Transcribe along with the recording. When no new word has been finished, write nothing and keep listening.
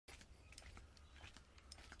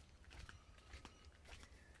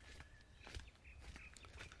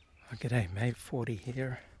Oh, g'day, mate. 40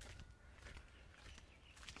 here.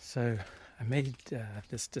 So I made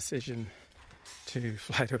this decision to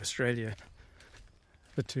fly to Australia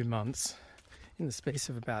for 2 months in the space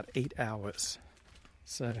of about 8 hours.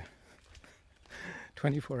 So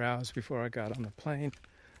 24 hours before I got on the plane,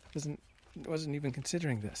 wasn't even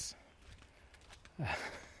considering this.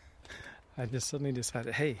 I just suddenly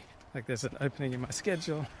decided, hey, like there's an opening in my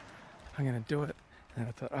schedule, I'm going to do it. And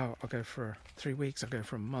I thought, I'll go for 3 weeks, I'll go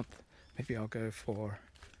for a month, maybe I'll go for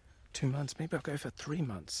 2 months, maybe I'll go for 3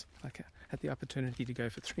 months. Like I had the opportunity to go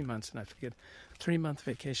for 3 months, and I figured 3-month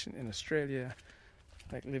vacation in Australia,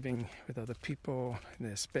 like living with other people in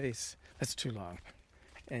their space, that's too long.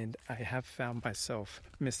 And I have found myself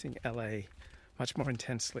missing LA much more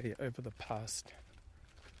intensely over the past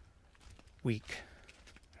week,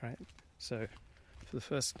 right? So for the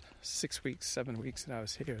first 6 weeks, 7 weeks that I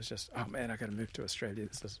was here, it was just, oh man, I got to move to Australia.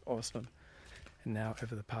 This is awesome. And now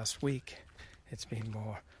over the past week, it's been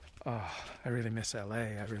more, oh, I really miss LA.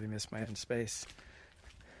 I really miss my own space.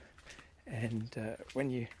 And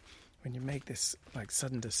when you make this like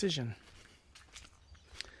sudden decision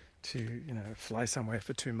to fly somewhere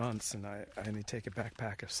for 2 months, and I only take a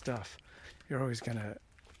backpack of stuff, you're always going to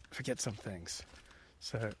forget some things.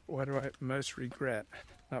 So what do I most regret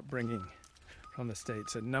not bringing from the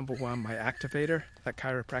States? And number one, my activator, that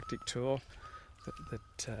chiropractic tool,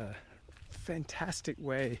 that fantastic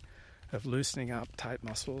way of loosening up tight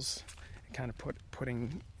muscles and kind of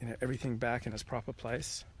putting everything back in its proper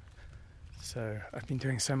place. So I've been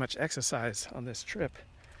doing so much exercise on this trip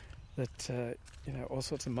that all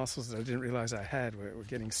sorts of muscles that I didn't realize I had were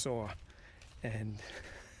getting sore, and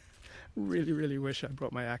really wish I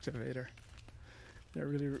brought my activator. I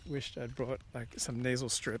really wished I'd brought like some nasal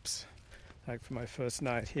strips, like for my first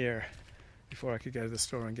night here, before I could go to the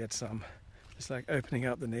store and get some. Just like opening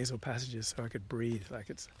up the nasal passages so I could breathe. Like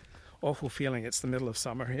it's awful feeling. It's the middle of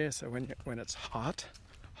summer here, so when it's hot,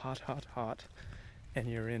 and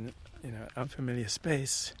you're in unfamiliar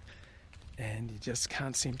space, and you just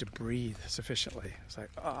can't seem to breathe sufficiently. It's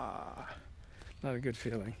like not a good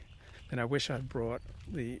feeling. And I wish I'd brought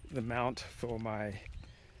the mount for my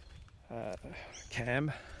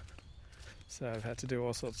cam. So I've had to do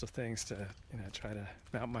all sorts of things to try to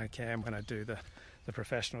mount my cam when I do the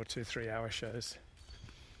professional 2-3 hour shows.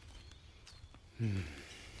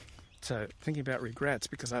 So thinking about regrets,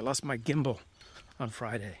 because I lost my gimbal on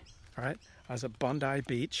Friday. All right, I was at Bondi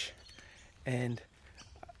Beach, and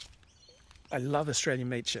I love Australian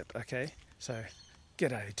mateship. Okay, so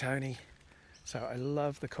g'day Tony. So I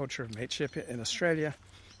love the culture of mateship in Australia,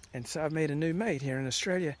 and so I've made a new mate here in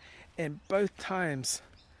Australia, and both times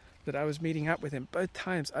that I was meeting up with him, both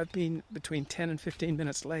times I've been between 10 and 15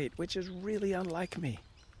 minutes late, which is really unlike me.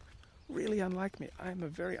 Really unlike me. I'm a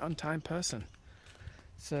very on-time person.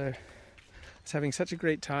 So I was having such a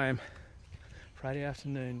great time Friday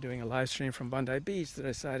afternoon doing a live stream from Bondi Beach that I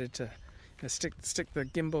decided to stick the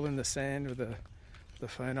gimbal in the sand with the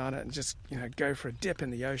phone on it and just go for a dip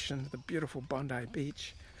in the ocean, the beautiful Bondi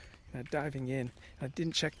Beach, diving in. I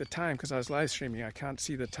didn't check the time because I was live streaming. I can't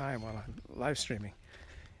see the time while I'm live streaming.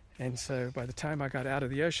 And so by the time I got out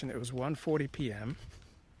of the ocean, it was 1:40 p.m.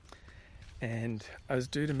 And I was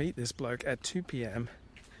due to meet this bloke at 2 p.m.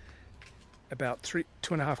 about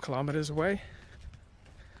 2.5 kilometers away.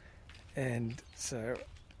 And so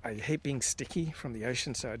I hate being sticky from the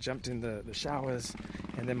ocean, so I jumped in the showers,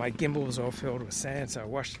 and then my gimbal was all filled with sand, so I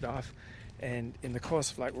washed it off. And in the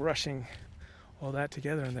course of like rushing all that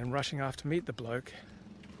together and then rushing off to meet the bloke,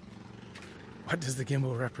 what does the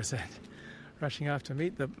gimbal represent? Rushing off to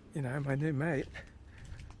meet my new mate,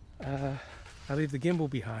 I leave the gimbal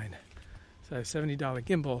behind. So $70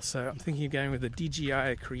 gimbal. So I'm thinking of going with the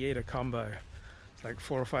DJI Creator combo. It's like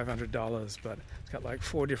 $400 or $500, but it's got like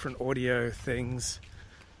 4 different audio things.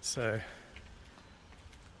 So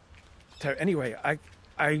anyway,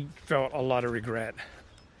 I felt a lot of regret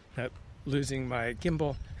losing my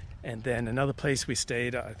gimbal. And then another place we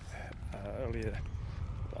stayed earlier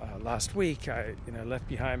last week, I left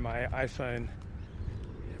behind my iPhone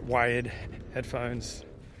wired headphones,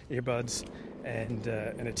 earbuds, and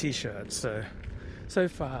a t-shirt. So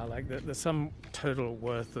far, like the sum total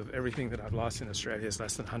worth of everything that I've lost in Australia is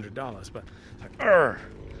less than $100. But it's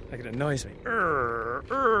like it annoys me.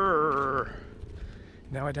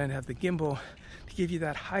 Now I don't have the gimbal to give you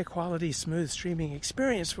that high quality, smooth streaming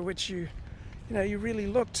experience for which you really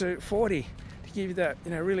look to 40 to give you that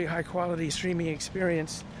really high quality streaming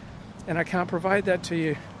experience. And I can't provide that to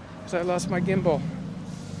you because I lost my gimbal.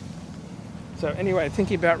 So anyway,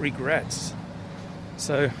 thinking about regrets.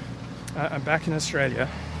 So I'm back in Australia,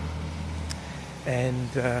 and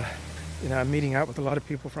I'm meeting up with a lot of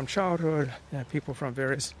people from childhood, people from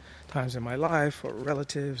various times in my life, or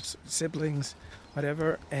relatives, siblings,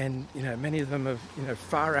 whatever, and many of them have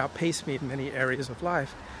far outpaced me in many areas of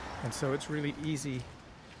life, and so it's really easy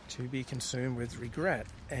to be consumed with regret.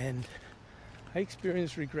 And I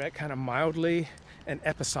experience regret kind of mildly and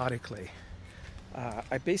episodically.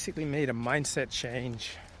 I basically made a mindset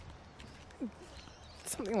change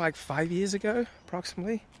something like 5 years ago,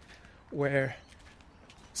 approximately, where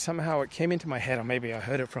somehow it came into my head, or maybe I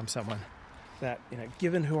heard it from someone, that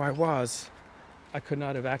given who I was, I could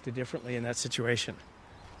not have acted differently in that situation.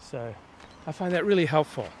 So I find that really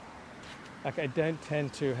helpful. Like, I don't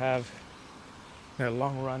tend to have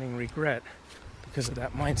long-running regret because of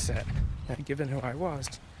that mindset. Given who I was,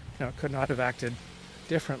 I could not have acted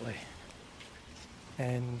differently.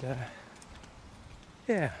 And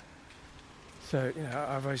so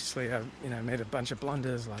I've obviously made a bunch of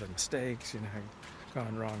blunders, a lot of mistakes,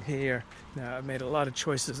 gone wrong here. I've made a lot of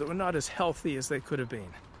choices that were not as healthy as they could have been,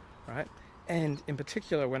 right? And in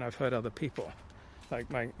particular, when I've hurt other people, like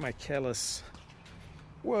my careless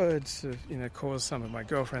words have caused some of my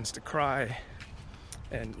girlfriends to cry,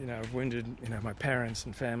 and I've wounded my parents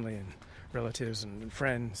and family and relatives and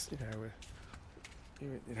friends,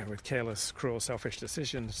 with careless, cruel, selfish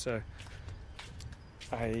decisions. So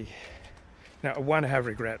I want to have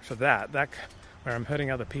regret for that. Where I'm hurting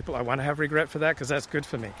other people, I want to have regret for that because that's good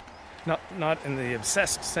for me. Not in the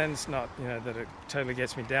obsessed sense, not that it totally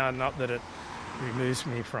gets me down, not that it removes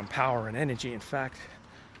me from power and energy. In fact,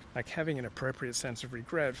 like, having an appropriate sense of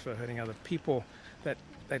regret for hurting other people, that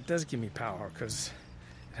does give me power, because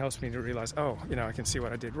it helps me to realize, I can see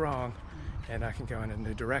what I did wrong, and I can go in a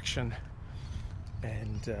new direction.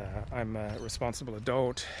 And I'm a responsible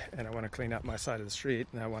adult, and I want to clean up my side of the street,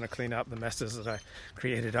 and I want to clean up the messes that I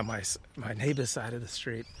created on my neighbor's side of the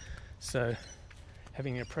street. So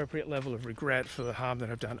having an appropriate level of regret for the harm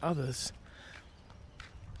that I've done others,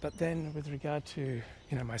 but then with regard to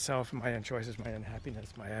myself and my own choices, my own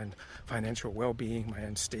happiness, my own financial well-being, my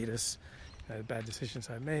own status, the bad decisions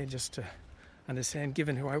I made, just to understand,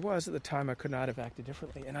 given who I was at the time, I could not have acted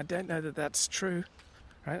differently. And I don't know that that's true.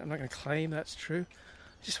 Right? I'm not going to claim that's true.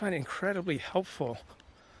 I just find it incredibly helpful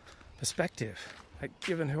perspective. Like,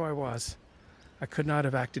 given who I was, I could not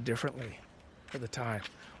have acted differently at the time.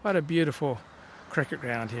 What a beautiful cricket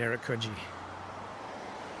ground here at Coogee.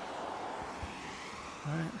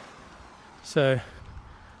 Right? So,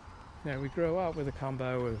 we grow up with a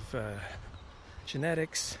combo of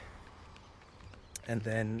genetics and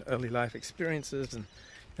then early life experiences, and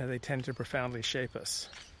they tend to profoundly shape us.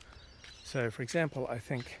 So, for example, I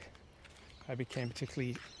think I became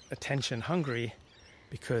particularly attention hungry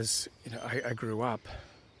because I grew up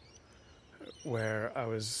where I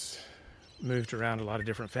was moved around a lot of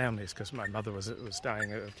different families, because my mother was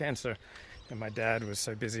dying of cancer, and my dad was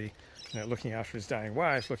so busy looking after his dying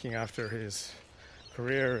wife, looking after his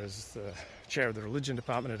career as the chair of the religion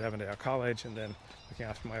department at Avondale College, and then looking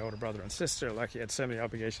after my older brother and sister. Like, he had so many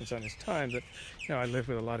obligations on his time that I lived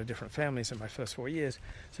with a lot of different families in my first 4 years.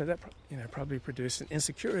 So that probably produced an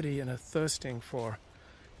insecurity and a thirsting for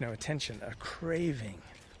attention, a craving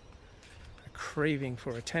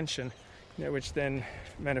for attention, which then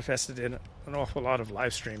manifested in an awful lot of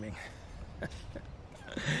live streaming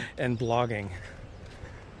and blogging.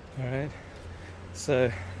 All right,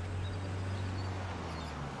 so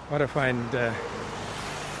what I find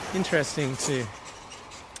interesting to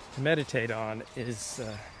meditate on is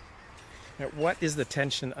what is the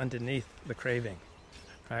tension underneath the craving,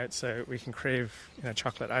 right? So we can crave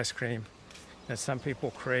chocolate ice cream. Some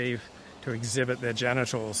people crave to exhibit their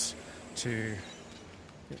genitals to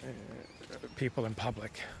people in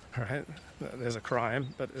public, right? There's a crime,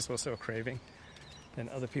 but it's also a craving. And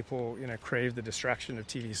other people crave the distraction of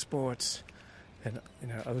TV sports. And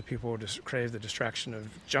other people just crave the distraction of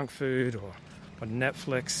junk food or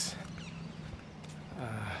Netflix.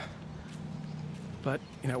 But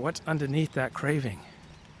what's underneath that craving?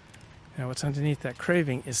 What's underneath that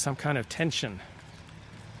craving is some kind of tension.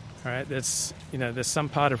 All right, there's some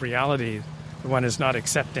part of reality that one is not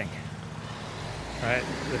accepting. Right,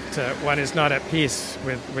 that one is not at peace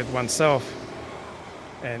with oneself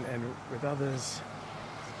and with others.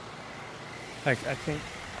 Like, I think.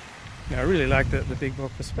 I really like the big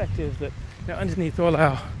book perspective that underneath all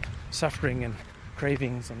our suffering and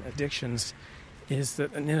cravings and addictions is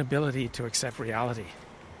that an inability to accept reality.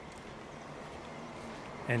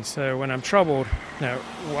 And so when I'm troubled,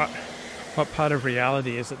 what part of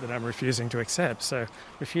reality is it that I'm refusing to accept? So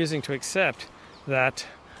refusing to accept that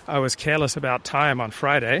I was careless about time on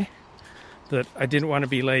Friday, that I didn't want to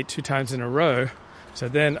be late 2 times in a row, so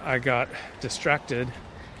then I got distracted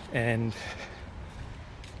and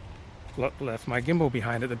left my gimbal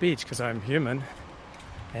behind at the beach because I'm human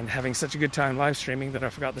and having such a good time live streaming that I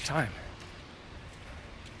forgot the time.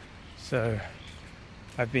 So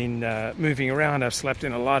I've been moving around. I've slept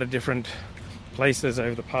in a lot of different places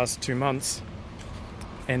over the past 2 months,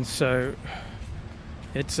 and so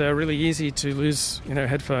it's really easy to lose,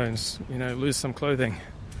 headphones, lose some clothing.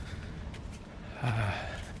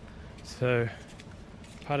 So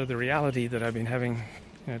part of the reality that I've been having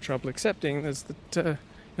trouble accepting is that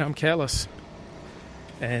I'm careless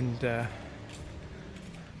and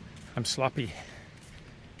I'm sloppy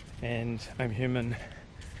and I'm human,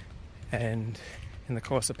 and in the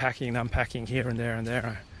course of packing and unpacking here and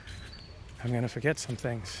there, I'm going to forget some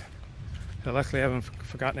things. But luckily I haven't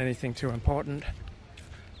forgotten anything too important.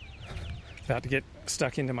 About to get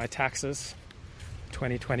stuck into my taxes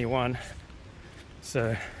 2021,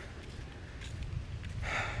 so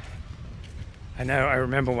I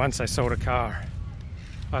remember once I sold a car.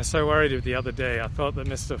 I was so worried the other day. I thought that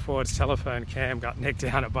Mr. Ford's telephone cam got nicked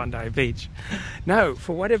down at Bondi Beach. No,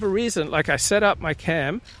 for whatever reason, I set up my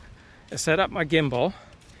cam, I set up my gimbal,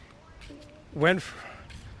 went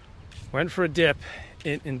for a dip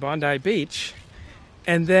in Bondi Beach,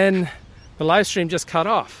 and then the live stream just cut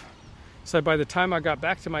off. So by the time I got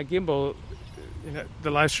back to my gimbal,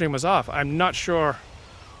 the live stream was off. I'm not sure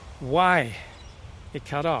why it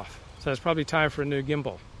cut off. So it's probably time for a new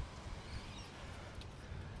gimbal.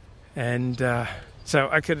 And so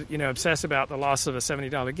I could, obsess about the loss of a $70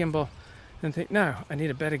 gimbal and think, no, I need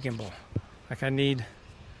a better gimbal. I need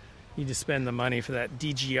to spend the money for that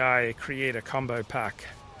DJI Creator combo pack.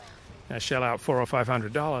 I shell out $400 or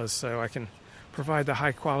 $500 so I can provide the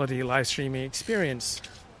high quality live streaming experience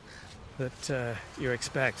that you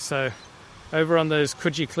expect. So over on those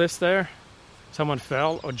Coogee cliffs there, someone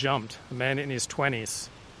fell or jumped, a man in his 20s,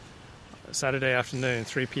 Saturday afternoon,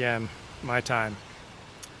 3 p.m. my time,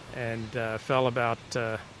 and fell about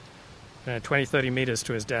 20-30 meters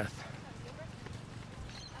to his death.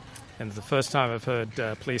 And it's the first time I've heard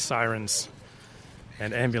police sirens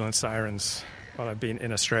and ambulance sirens while I've been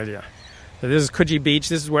in Australia. So this is Coogee Beach.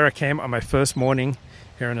 This is where I came on my first morning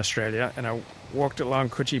here in Australia, and I walked along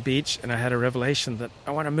Coogee Beach and I had a revelation that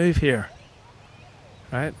I want to move here.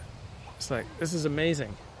 Right? It's like, this is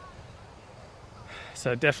amazing.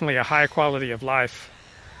 So definitely a higher quality of life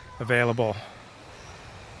available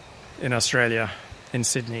in Australia, in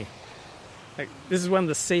Sydney. This is one of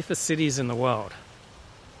the safest cities in the world,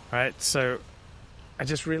 right? So I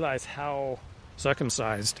just realized how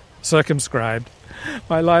circumscribed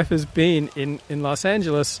my life has been in Los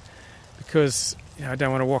Angeles, because I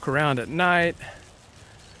don't want to walk around at night.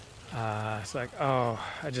 It's like, I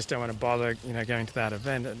just don't want to bother, going to that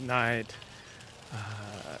event at night.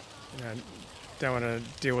 Don't want to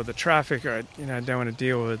deal with the traffic, or don't want to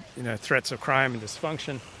deal with threats of crime and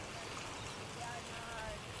dysfunction.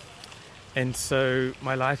 And so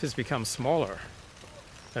my life has become smaller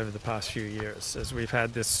over the past few years as we've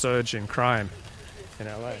had this surge in crime in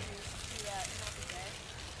LA.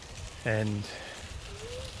 And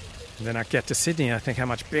then I get to Sydney and I think how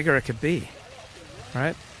much bigger it could be,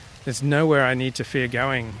 right? There's nowhere I need to fear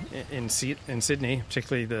going in Sydney,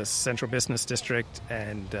 particularly the central business district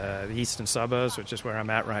and the eastern suburbs, which is where I'm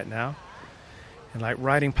at right now. And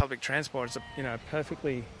riding public transport is a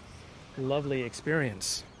perfectly lovely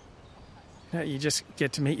experience. You just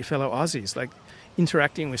get to meet your fellow Aussies.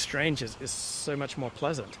 Interacting with strangers is so much more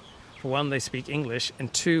pleasant. For one, they speak English,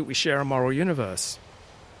 and two, we share a moral universe,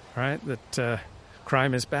 right? That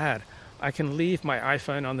crime is bad. I can leave my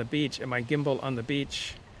iPhone on the beach and my gimbal on the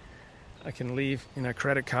beach. I can leave, a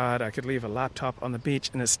credit card. I could leave a laptop on the beach,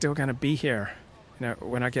 and it's still going to be here,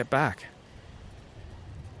 when I get back.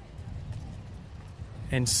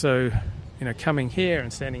 And so, coming here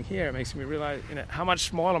and standing here, it makes me realize, how much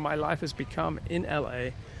smaller my life has become in LA,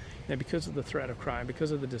 because of the threat of crime,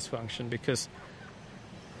 because of the dysfunction, because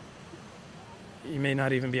you may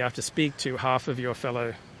not even be able to speak to half of your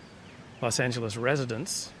fellow Los Angeles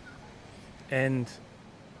residents, and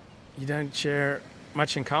you don't share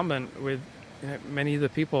much in common with many of the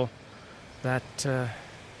people that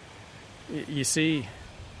you see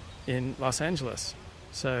in Los Angeles.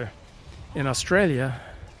 So in Australia,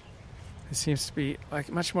 it seems to be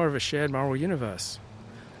much more of a shared moral universe.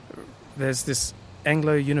 There's this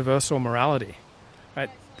Anglo-universal morality,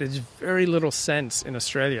 right? There's very little sense in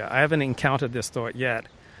Australia. I haven't encountered this thought yet,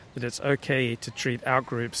 that it's okay to treat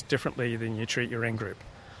out-groups differently than you treat your in-group.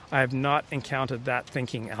 I have not encountered that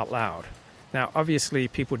thinking out loud. Now, obviously,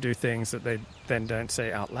 people do things that they then don't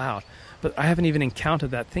say out loud, but I haven't even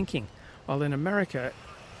encountered that thinking. While in America,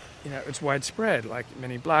 it's widespread. Like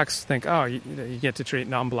many blacks think, oh, you get to treat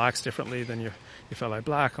non-blacks differently than your fellow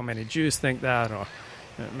black, or many Jews think that, or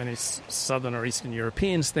many Southern or Eastern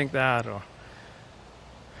Europeans think that, or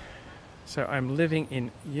so I'm living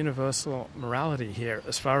in universal morality here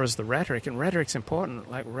as far as the rhetoric, and rhetoric's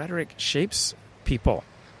important. Like rhetoric shapes people.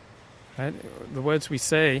 Right? The words we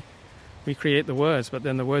say, we create the words, but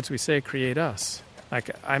then the words we say create us. Like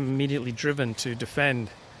I'm immediately driven to defend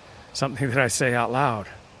something that I say out loud,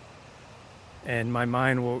 and my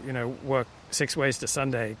mind will, work 6 ways to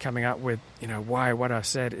Sunday, coming up with, why what I've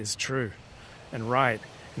said is true, and right,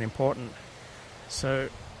 and important. So,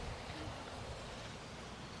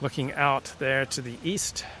 looking out there to the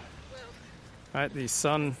east, right, the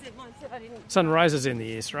sun rises in the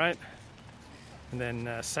east, right, and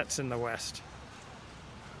then sets in the west.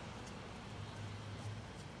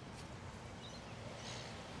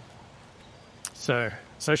 So,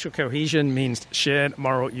 social cohesion means shared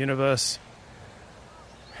moral universe,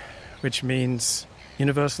 which means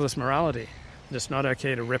universalist morality. It's not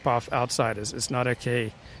okay to rip off outsiders. It's not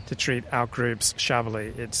okay to treat out-groups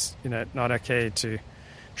shabbily. It's not okay to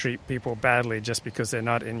treat people badly just because they're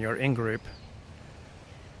not in your in-group.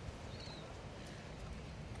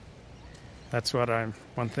 That's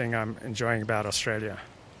one thing I'm enjoying about Australia.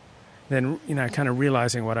 Then, kind of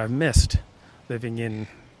realizing what I've missed living in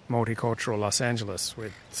multicultural Los Angeles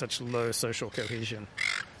with such low social cohesion,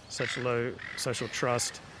 such low social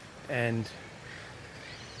trust, and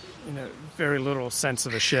very little sense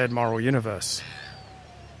of a shared moral universe.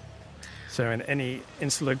 So in any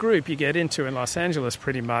insular group you get into in Los Angeles,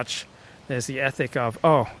 pretty much there's the ethic of,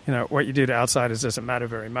 what you do to outsiders doesn't matter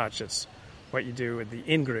very much. It's what you do with the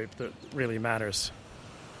in-group that really matters.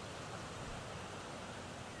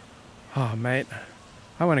 Oh, mate,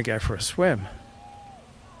 I want to go for a swim.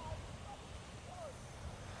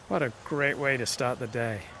 What a great way to start the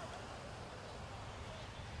day.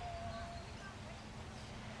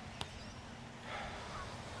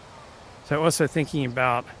 So also thinking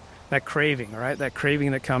about that craving, right? That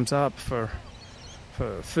craving that comes up for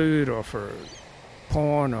food, or for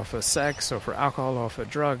porn, or for sex, or for alcohol, or for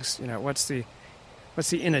drugs. What's the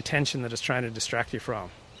inattention that it's trying to distract you from?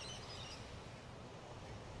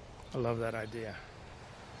 I love that idea.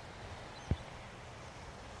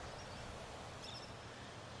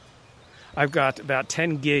 I've got about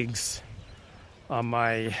 10 gigs on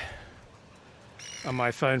my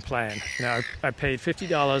phone plan. I paid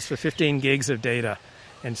 $50 for 15 gigs of data,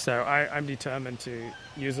 and so I'm determined to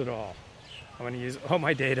use it all. I want to use all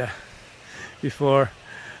my data before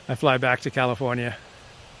I fly back to California.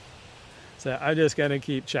 So I'm just going to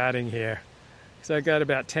keep chatting here. So I've got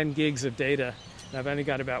about 10 gigs of data, and I've only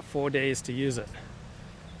got about 4 days to use it.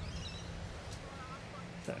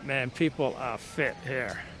 So, man, people are fit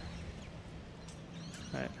here.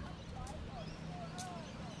 Right.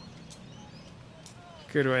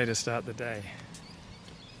 Good way to start the day.